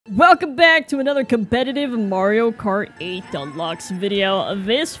Welcome back to another competitive Mario Kart 8 Deluxe video.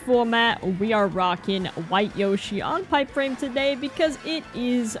 This format, we are rocking White Yoshi on Pipe Frame today because it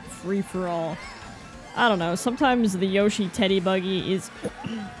is free-for-all. I don't know, sometimes the Yoshi Teddy Buggy is...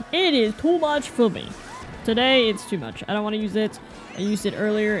 it is too much for me. Today, it's too much. I don't want to use it. I used it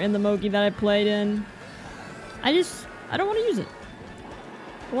earlier in the Mogi that I played in. I don't want to use it.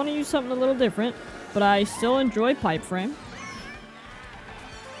 I want to use something a little different, but I still enjoy Pipe Frame.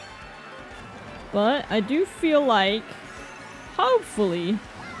 But I do feel like, hopefully,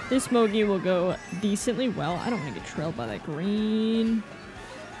 this Mogi will go decently well. I don't want to get trailed by that green.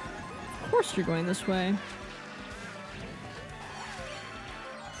 Of course you're going this way.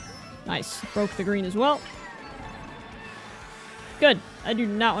 Nice. Broke the green as well. Good. I do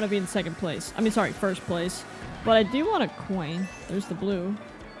not want to be in second place. I mean, sorry, first place. But I do want a coin. There's the blue.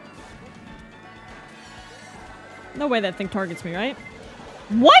 No way that thing targets me, right?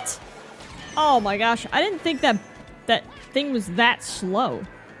 What? Oh my gosh, I didn't think that thing was that slow.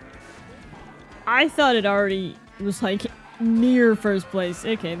 I thought it already was like near first place.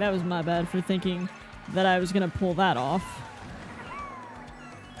 Okay, that was my bad for thinking that I was gonna pull that off.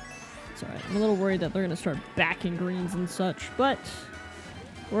 It's alright, I'm a little worried that they're gonna start backing greens and such, but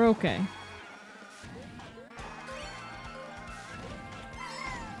we're okay.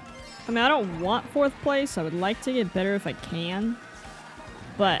 I mean, I don't want fourth place. I would like to get better if I can.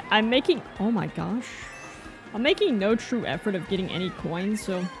 But I'm making... oh my gosh. I'm making no true effort of getting any coins,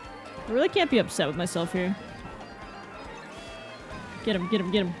 so I really can't be upset with myself here. Get him, get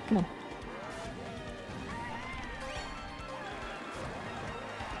him, get him. Come on.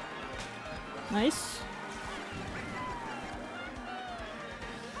 Nice.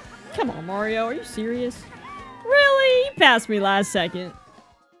 Come on, Mario. Are you serious? Really? You passed me last second.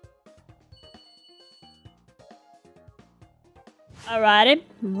 Alrighty,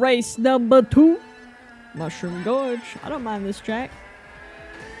 race number 2. Mushroom Gorge. I don't mind this track.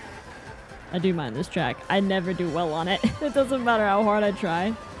 I do mind this track. I never do well on it. It doesn't matter how hard I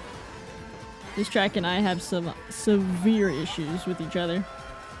try. This track and I have some severe issues with each other.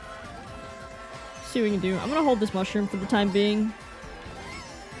 See what we can do. I'm gonna hold this mushroom for the time being.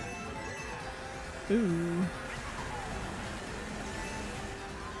 Ooh.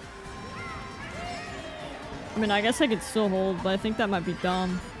 I mean, I guess I could still hold, but I think that might be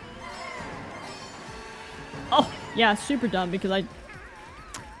dumb. Oh, yeah, super dumb because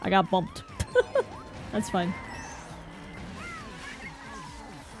I got bumped. That's fine.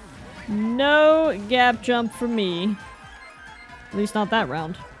 No gap jump for me. At least not that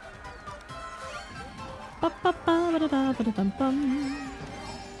round.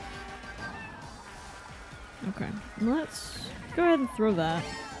 Okay, let's go ahead and throw that.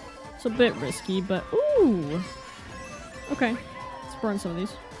 It's a bit risky, but ooh! Okay, let's burn some of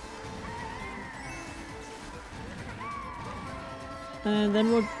these. And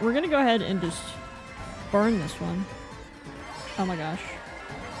then we're gonna go ahead and just burn this one. Oh my gosh.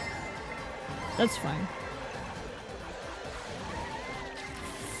 That's fine.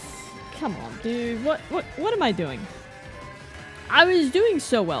 Come on, dude. What am I doing? I was doing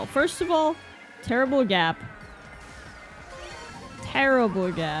so well. First of all, terrible gap.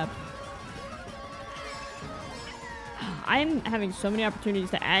 Terrible gap. I'm having so many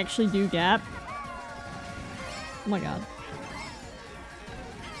opportunities to actually do gap. Oh my god.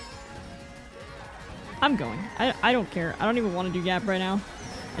 I'm going. I don't care. I don't even want to do gap right now.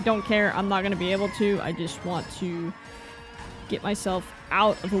 I don't care. I'm not going to be able to. I just want to get myself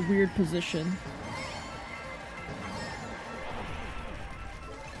out of a weird position.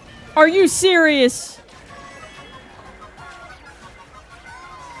 Are you serious?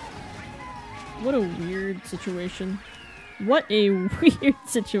 What a weird situation. What a weird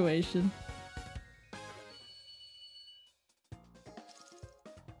situation.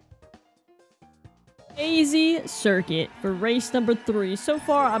 Easy circuit for race number 3. So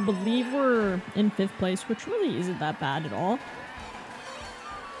far, I believe we're in 5th place, which really isn't that bad at all.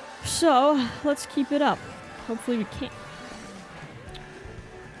 So, let's keep it up. Hopefully we can.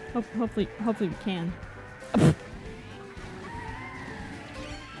 Hopefully we can.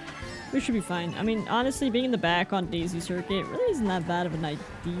 We should be fine. I mean, honestly, being in the back on Daisy Circuit really isn't that bad of an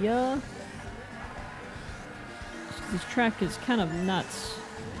idea. This track is kind of nuts.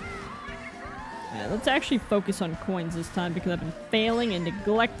 Yeah, let's actually focus on coins this time because I've been failing and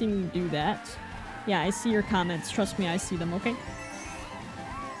neglecting to do that. Yeah, I see your comments. Trust me, I see them, okay?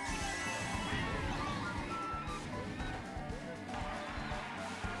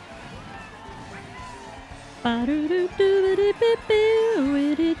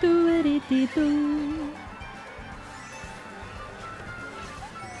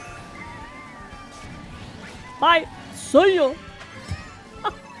 Bye! See ya!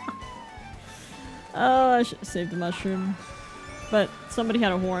 Oh, I should have saved the mushroom. But somebody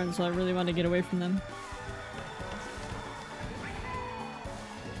had a horn, so I really wanted to get away from them.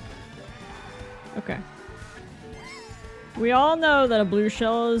 Okay. We all know that a blue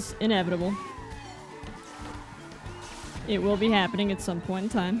shell is inevitable. It will be happening at some point in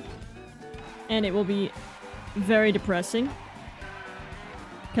time. And it will be very depressing.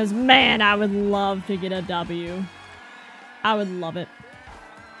 Because, man, I would love to get a W. I would love it.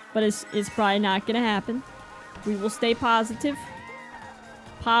 But it's probably not going to happen. We will stay positive.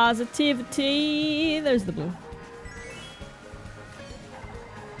 Positivity. There's the blue.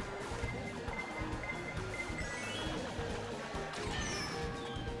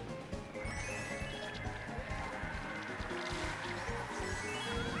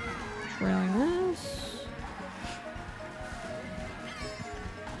 Trailing this.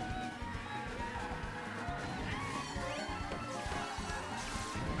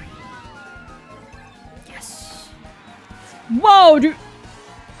 Yes. Whoa, dude.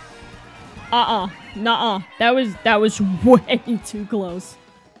 Nuh-uh. That was way too close.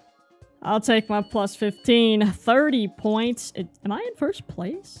 I'll take my plus 15. 30 points. Am I in first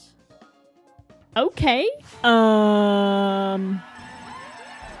place? Okay.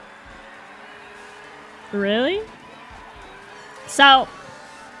 Really? So,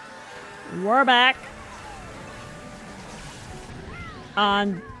 we're back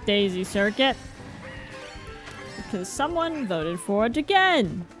on Daisy Circuit because someone voted for it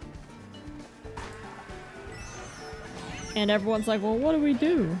again. And everyone's like, well, what do we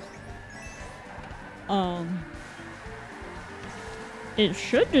do? It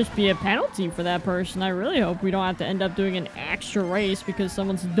should just be a penalty for that person. I really hope we don't have to end up doing an extra race because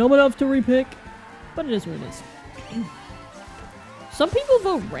someone's dumb enough to repick. But it is what it is. Some people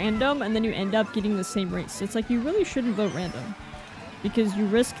vote random and then you end up getting the same race. It's like you really shouldn't vote random. Because you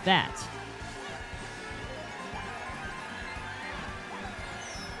risk that.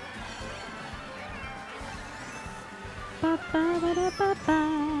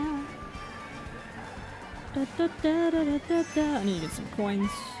 I need to get some coins.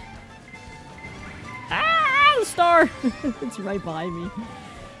 Ah, the star! It's right behind me.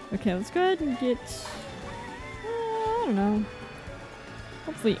 Okay, let's go ahead and get... I don't know.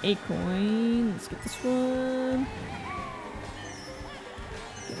 Hopefully a coin. Let's get this one.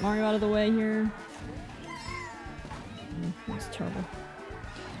 Get Mario out of the way here. That's terrible.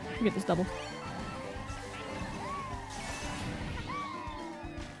 We'll get this double.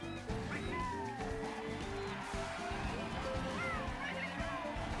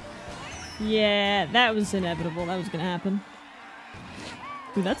 Yeah, that was inevitable. That was gonna happen.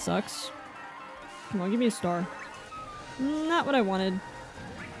 Ooh, that sucks. Come on, give me a star. Not what I wanted.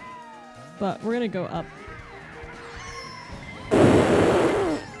 But we're gonna go up.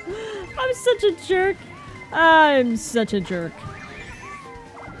 I'm such a jerk. I'm such a jerk.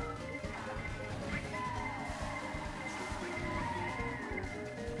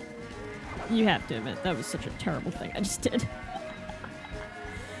 You have to admit, that was such a terrible thing I just did.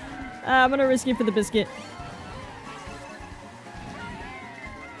 I'm gonna risk it for the biscuit.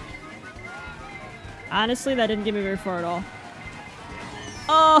 Honestly, that didn't get me very far at all.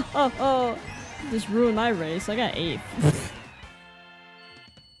 Oh. Just ruined my race. I got 8th.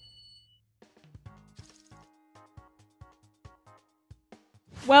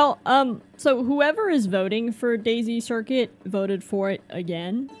 Well, so whoever is voting for Daisy Circuit voted for it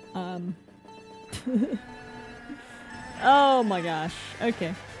again. Oh my gosh.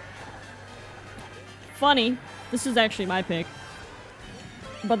 Okay. Funny. This is actually my pick.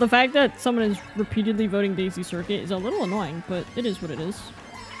 But the fact that someone is repeatedly voting Daisy Circuit is a little annoying, but it is what it is.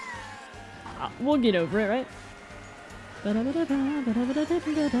 We'll get over it, right?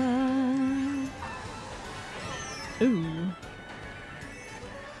 Ooh.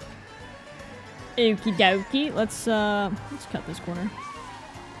 Okie dokie. Let's cut this corner.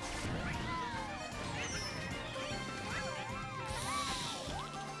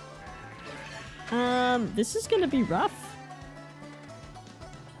 This is gonna be rough.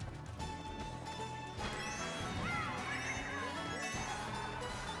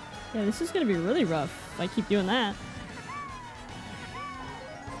 Yeah, this is gonna be really rough if I keep doing that.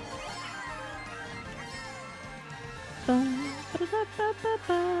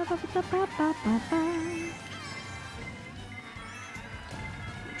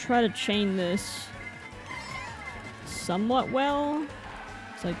 Try to chain this somewhat well.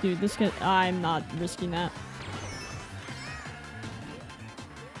 It's like, dude, this guy, I'm not risking that.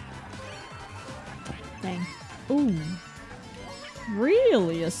 Dang. Ooh.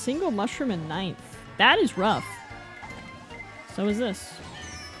 Really? A single mushroom in 9th? That is rough. So is this.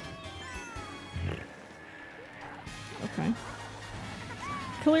 Okay.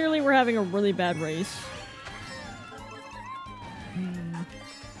 Clearly we're having a really bad race.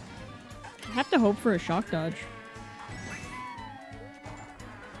 I have to hope for a shock dodge.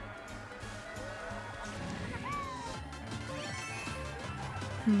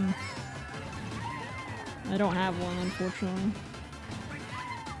 I don't have one, unfortunately.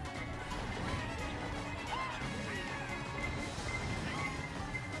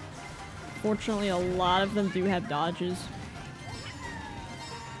 Fortunately, a lot of them do have dodges.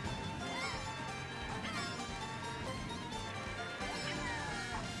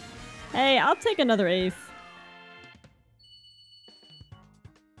 Hey, I'll take another 8th.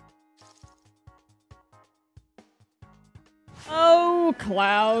 Oh,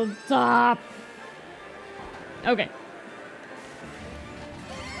 Cloud, stop. Okay.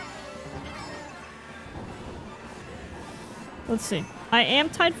 Let's see. I am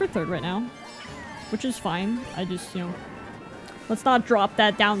tied for 3rd right now, which is fine. I just, you know, let's not drop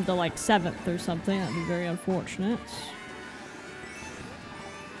that down to like 7th or something. That'd be very unfortunate.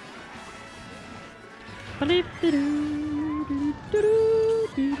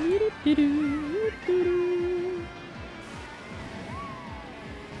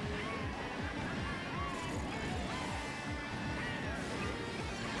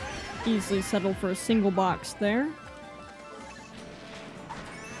 Easily settle for a single box there.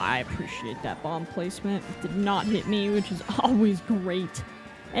 I appreciate that bomb placement. It did not hit me, which is always great.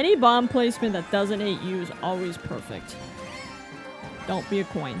 Any bomb placement that doesn't hit you is always perfect. Don't be a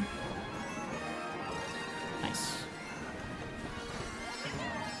coin. Nice.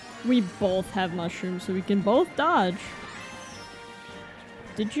 We both have mushrooms, so we can both dodge.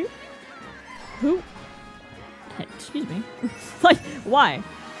 Did you? Who? Hey, excuse me. Like, why?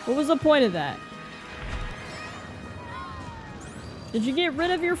 What was the point of that? Did you get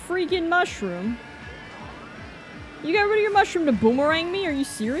rid of your freaking mushroom? You got rid of your mushroom to boomerang me? Are you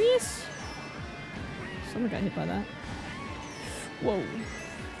serious? Someone got hit by that. Whoa.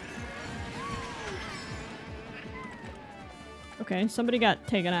 Okay, somebody got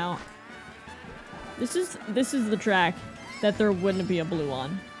taken out. This is the track that there wouldn't be a blue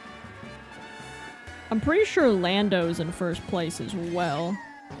on. I'm pretty sure Lando's in first place as well.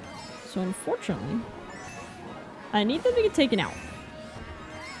 So unfortunately, I need them to get taken out.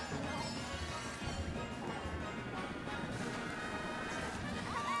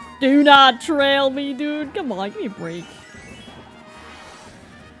 Do not trail me, dude. Come on, give me a break.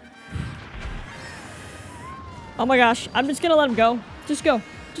 Oh my gosh, I'm just gonna let him go. Just go.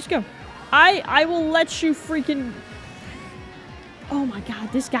 Just go. I will let you freaking... Oh my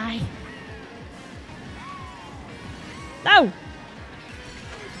god, this guy. No!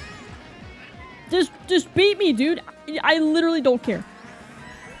 Just beat me, dude. I literally don't care.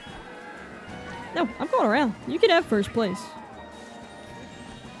 No, I'm going around. You can have first place.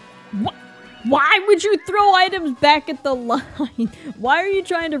 What? Why would you throw items back at the line? Why are you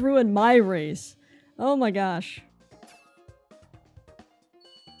trying to ruin my race? Oh my gosh.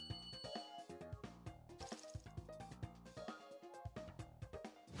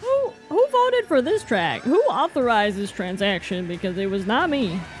 Who voted for this track? Who authorized this transaction? Because it was not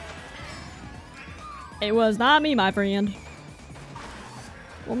me. It was not me, my friend.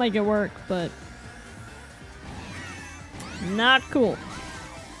 We'll make it work, but... not cool.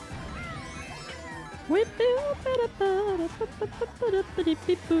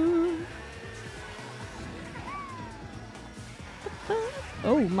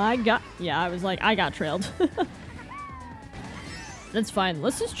 Oh my god. Yeah, I was like, I got trailed. That's fine.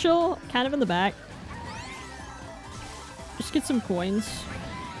 Let's just chill kind of in the back. Just get some coins.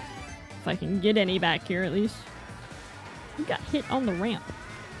 If I can get any back here at least. Who got hit on the ramp?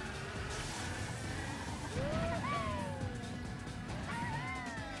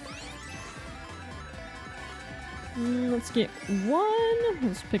 Let's get one.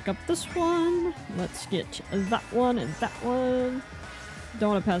 Let's pick up this one. Let's get that one and that one.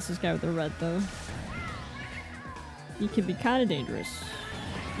 Don't want to pass this guy with the red though. He can be kind of dangerous.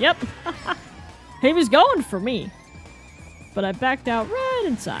 Yep. He was going for me. But I backed out right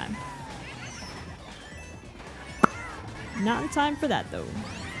in time. Not in time for that though.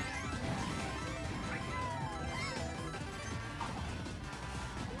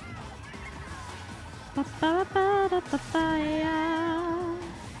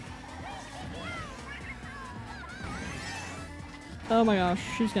 Oh my gosh,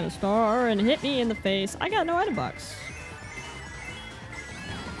 she's gonna star and hit me in the face. I got no item box.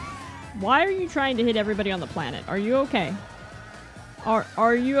 Why are you trying to hit everybody on the planet? Are you okay?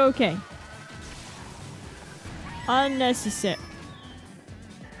 Are you okay? Unnecessary.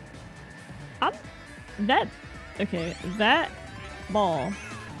 Okay, that ball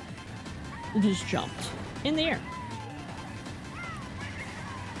just jumped in the air.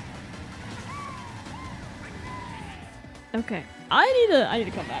 Okay, I need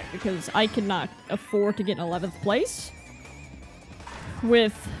to come back because I cannot afford to get in 11th place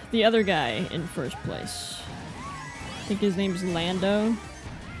with the other guy in first place. I think his name's Lando.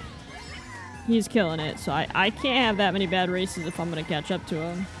 He's killing it, so I can't have that many bad races if I'm gonna catch up to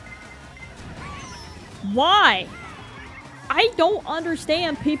him. Why? I don't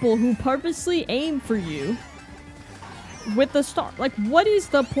understand people who purposely aim for you with the star. Like, what is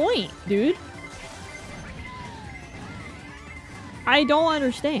the point, dude? I don't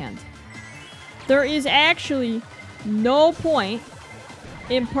understand. There is actually no point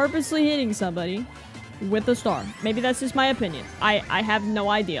in purposely hitting somebody with a star. Maybe that's just my opinion. I have no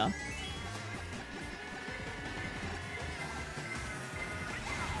idea.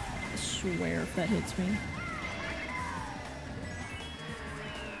 I swear if that hits me.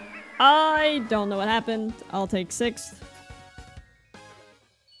 I don't know what happened. I'll take 6th.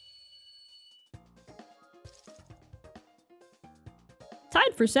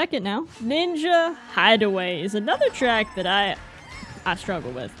 Tied for 2nd now. Ninja Hideaway is another track that I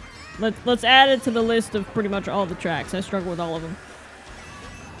struggle with. Let's add it to the list of pretty much all the tracks. I struggle with all of them.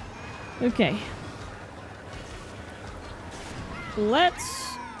 Okay.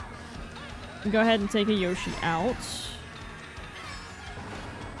 Let's go ahead and take a Yoshi out.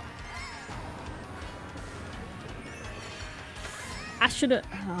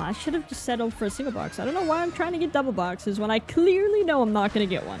 I should have just settled for a single box. I don't know why I'm trying to get double boxes when I clearly know I'm not going to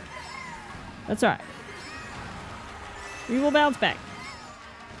get one. That's alright. We will bounce back.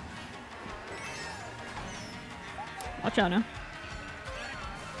 Watch out now.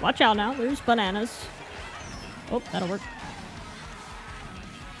 Watch out now. There's bananas. Oh, that'll work.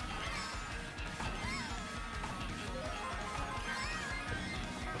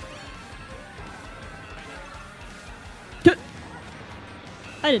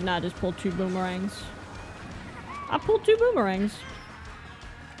 I did not just pull 2 boomerangs. I pulled 2 boomerangs.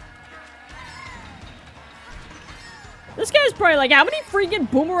 This guy's probably like, how many freaking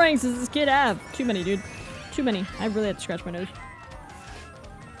boomerangs does this kid have? Too many, dude. Too many. I really had to scratch my nose.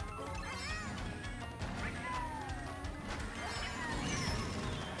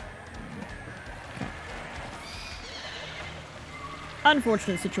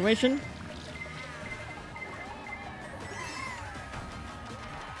 Unfortunate situation.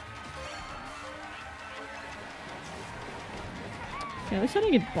 Yeah, at least I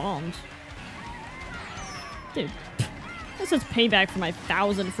didn't get bombed. Dude. This is payback for my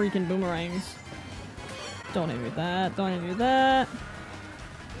 1,000 freaking boomerangs. Don't hit me with that. Don't hit me with that.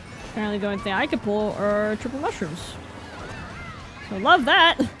 Apparently the only thing I could pull are triple mushrooms. So love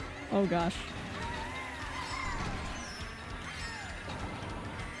that! Oh gosh.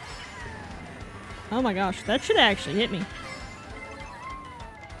 Oh my gosh, that should actually hit me.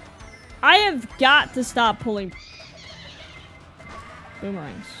 I have got to stop pulling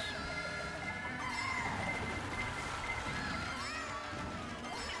boomerangs.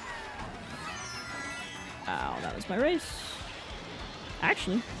 Ow, that was my race.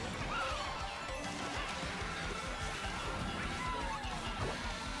 Actually.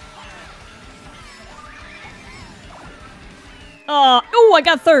 Oh, I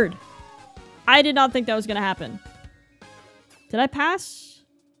got 3rd. I did not think that was gonna happen. Did I pass?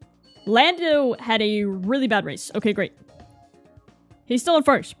 Lando had a really bad race. Okay, great. He's still in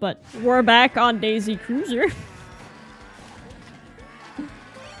 1st, but we're back on Daisy Cruiser.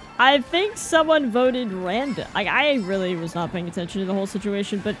 I think someone voted random. Like, I really was not paying attention to the whole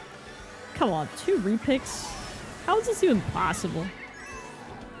situation, but come on, 2 repicks? How is this even possible?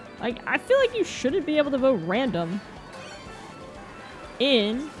 Like, I feel like you shouldn't be able to vote random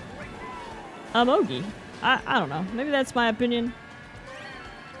in Emogi. I don't know. Maybe that's my opinion.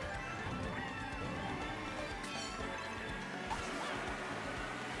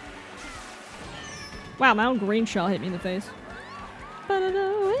 Wow, my own green shell hit me in the face.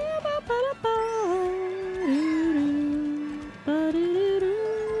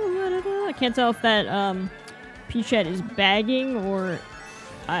 I can't tell if that Peachette is bagging or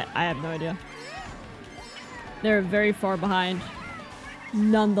I have no idea. They're very far behind.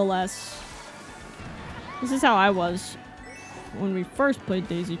 Nonetheless. This is how I was when we first played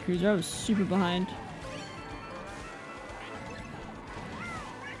Daisy Cruiser. I was super behind.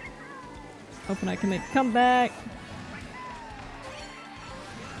 Hoping I can make a comeback.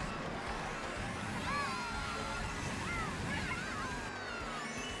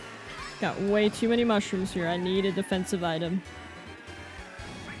 Got way too many mushrooms here. I need a defensive item.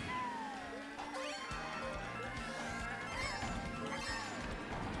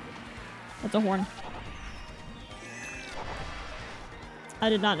 That's a horn. I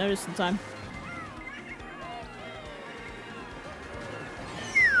did not notice in time.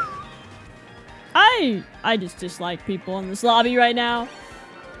 I just dislike people in this lobby right now.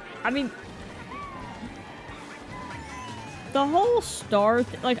 I mean, the whole star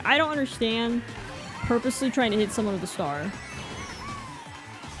like, I don't understand purposely trying to hit someone with a star.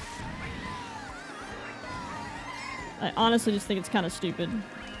 I honestly just think it's kind of stupid.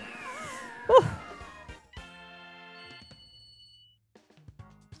 Whew.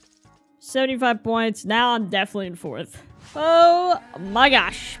 75 points. Now I'm definitely in 4th. Oh my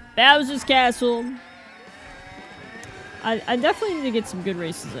gosh. Bowser's Castle. I definitely need to get some good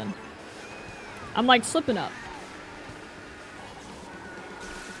races in. I'm like slipping up.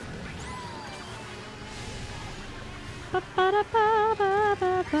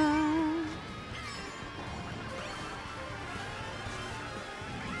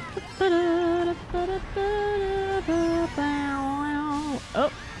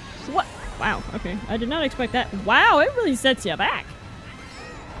 Oh, what? Wow, okay. I did not expect that. Wow, it really sets you back.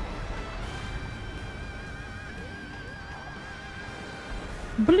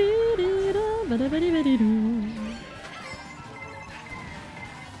 Do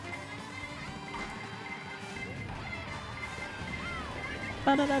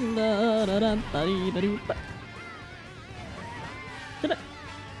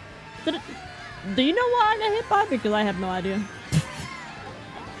you know why I got hit by? Because I have no idea.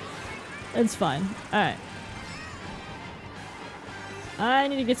 It's fine. Alright. I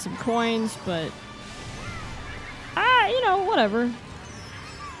need to get some coins, but... you know, whatever.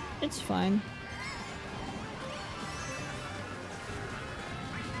 It's fine.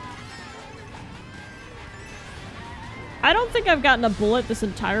 I don't think I've gotten a bullet this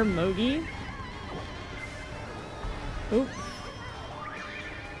entire Mogi. Oop.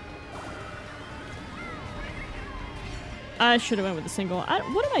 I should have went with a single.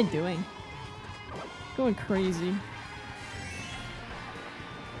 What am I doing? Going crazy.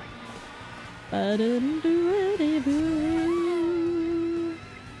 This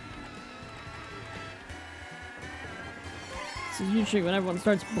is usually when everyone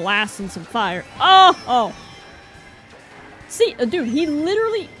starts blasting some fire. Oh! Oh! See, dude, he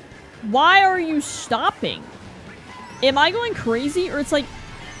literally... Why are you stopping? Am I going crazy? Or it's like,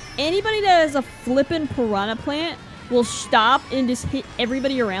 anybody that has a flippin' piranha plant will stop and just hit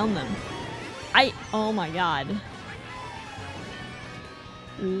everybody around them. Oh my god.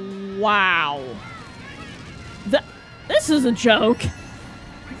 Wow. This is a joke.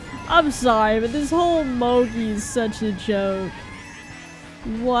 I'm sorry, but this whole Mogi is such a joke.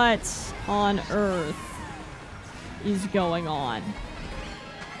 What on earth is going on?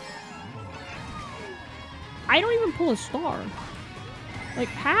 I don't even pull a star. Like,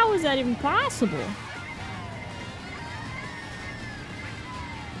 how is that even possible?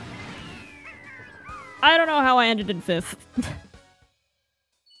 I don't know how I ended in 5th.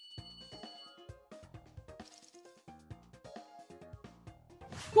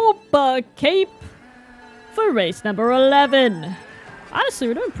 Whoopa Cape for race number 11. Honestly,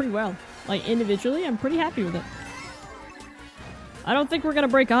 we're doing pretty well. Like, individually, I'm pretty happy with it. I don't think we're gonna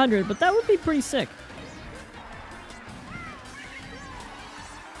break 100, but that would be pretty sick.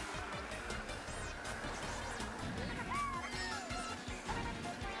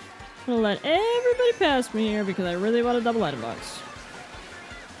 I'm gonna let everybody pass me here because I really want a double item box.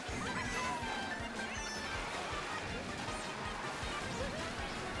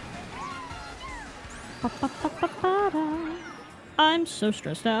 I'm so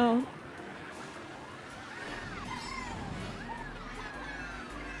stressed out.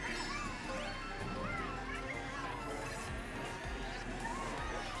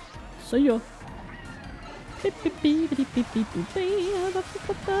 So yo.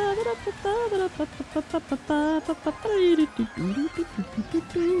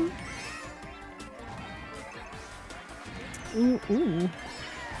 Ooh.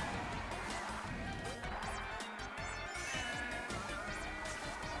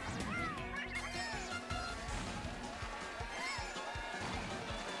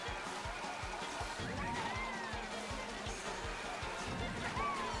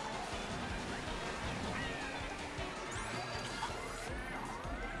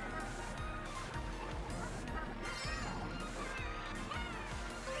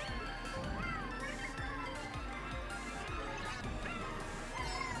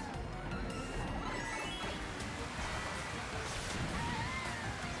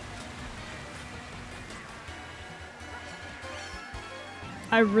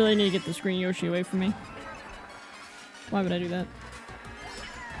 I really need to get this green Yoshi away from me. Why would I do that?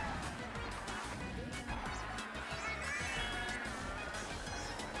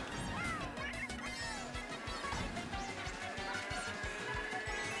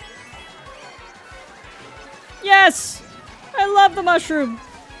 Yes! I love the mushroom!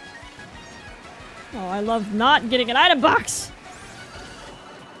 Oh, I love not getting an item box!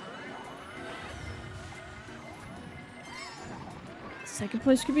 Second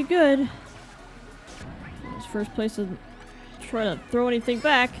place could be good. This first place doesn't try to throw anything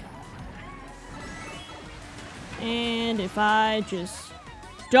back. And if I just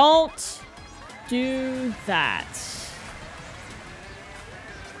don't do that,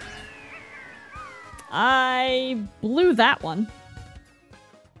 I blew that one.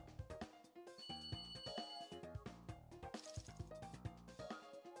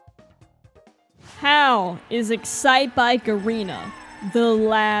 How is Excite Bike Arena the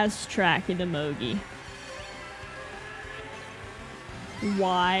last track in the Mogi?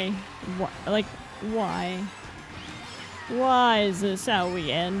 Why? Like, why? Why is this how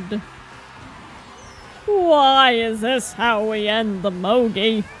we end? Why is this how we end the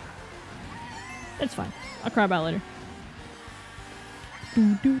Mogi? It's fine. I'll cry about it later.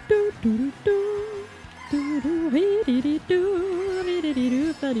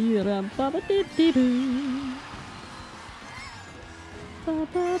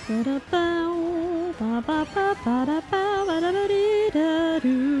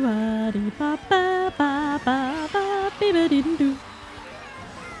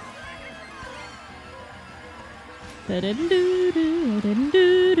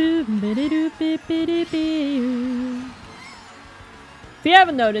 If you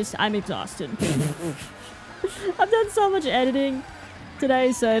haven't noticed, I'm exhausted. I've done so much editing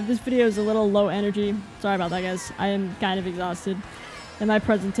today, so if this video is a little low energy, sorry about that, guys. I am kind of exhausted. And my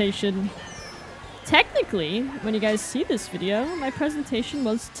presentation, technically, when you guys see this video, my presentation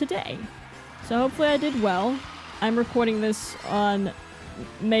was today. So hopefully I did well. I'm recording this on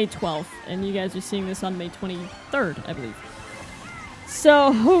May 12th, and you guys are seeing this on May 23rd, I believe.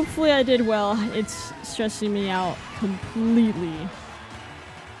 So hopefully I did well. It's stressing me out completely.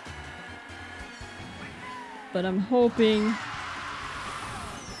 But I'm hoping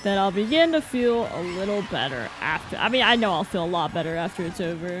that I'll begin to feel a little better after. I mean, I know I'll feel a lot better after it's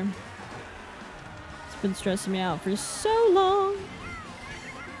over. It's been stressing me out for so long.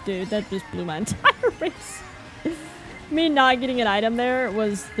 Dude, that just blew my entire race. Me not getting an item there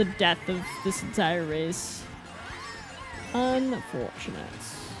was the death of this entire race. Unfortunate.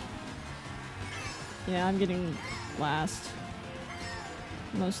 Yeah, I'm getting last.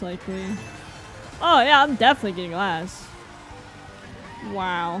 Most likely. Oh yeah, I'm definitely getting last.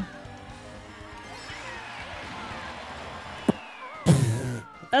 Wow.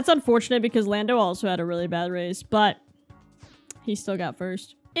 That's unfortunate because Lando also had a really bad race, but he still got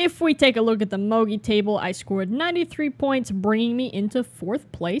first. If we take a look at the Mogi table, I scored 93 points, bringing me into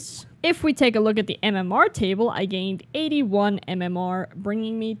 4th place. If we take a look at the MMR table, I gained 81 MMR,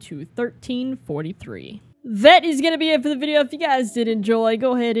 bringing me to 1343. That is going to be it for the video. If you guys did enjoy,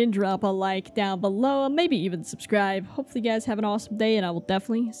 go ahead and drop a like down below, maybe even subscribe. Hopefully you guys have an awesome day, and I will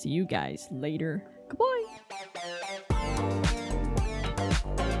definitely see you guys later. Goodbye.